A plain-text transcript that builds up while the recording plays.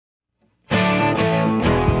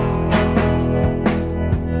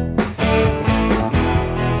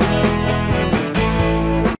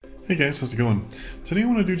guys, how's it going? Today I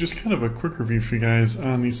want to do just kind of a quick review for you guys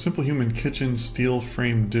on the simplehuman kitchen steel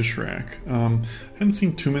frame dish rack. I hadn't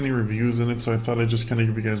seen too many reviews in it, so I thought I'd just kind of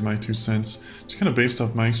give you guys my 2 cents, just kind of based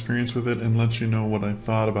off my experience with it and let you know what I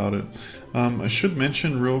thought about it. I should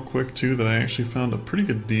mention real quick too that I actually found a pretty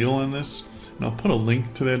good deal on this, and I'll put a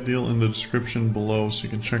link to that deal in the description below so you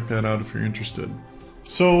can check that out if you're interested.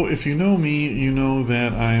 So if you know me, you know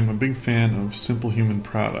that I'm a big fan of simplehuman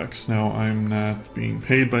products. Now, I'm not being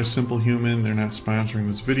paid by simplehuman, they're not sponsoring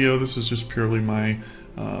this video, this is just purely my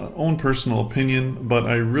own personal opinion, but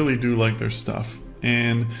I really do like their stuff.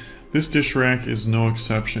 And this dish rack is no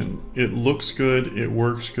exception. It looks good, it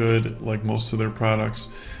works good, like most of their products,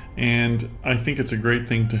 and I think it's a great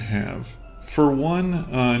thing to have. For one,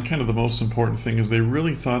 and kind of the most important thing, is they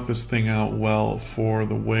really thought this thing out well for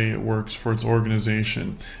the way it works for its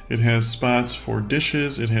organization. It has spots for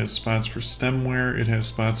dishes, it has spots for stemware, it has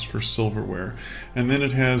spots for silverware, and then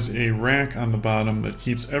it has a rack on the bottom that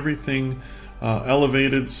keeps everything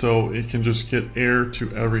elevated so it can just get air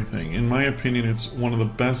to everything. In my opinion, it's one of the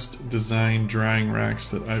best designed drying racks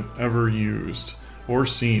that I've ever used, or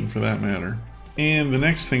seen for that matter. And the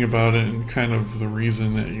next thing about it, and kind of the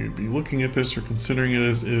reason that you'd be looking at this or considering it,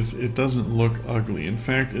 is it doesn't look ugly. In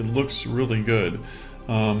fact, it looks really good.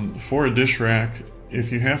 For a dish rack, if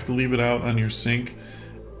you have to leave it out on your sink,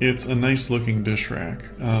 it's a nice looking dish rack.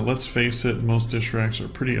 Let's face it, most dish racks are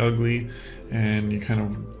pretty ugly and you kind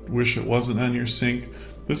of wish it wasn't on your sink.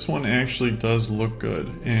 This one actually does look good,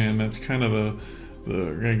 and that's kind of the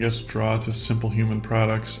I guess, draw to simplehuman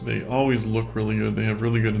products. They always look really good. They have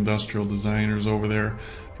really good industrial designers over there.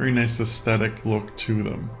 Very nice aesthetic look to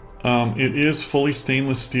them. It is fully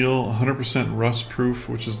stainless steel, 100% rust proof,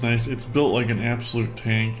 which is nice. It's built like an absolute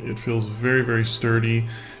tank. It feels very, very sturdy.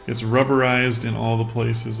 It's rubberized in all the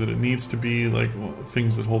places that it needs to be, like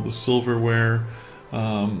things that hold the silverware.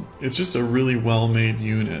 It's just a really well-made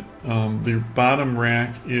unit. The bottom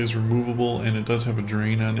rack is removable, and it does have a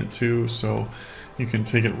drain on it too, so you can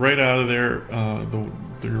take it right out of there,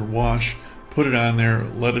 your wash, put it on there,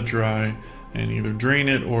 let it dry, and either drain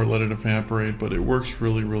it or let it evaporate, but it works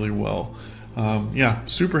really, really well. Yeah,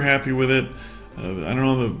 super happy with it. I don't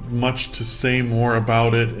know much to say more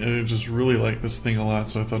about it, and I just really like this thing a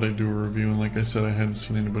lot, so I thought I'd do a review, and like I said, I hadn't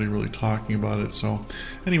seen anybody really talking about it. So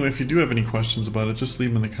anyway, if you do have any questions about it, just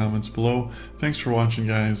leave them in the comments below. Thanks for watching,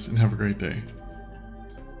 guys, and have a great day.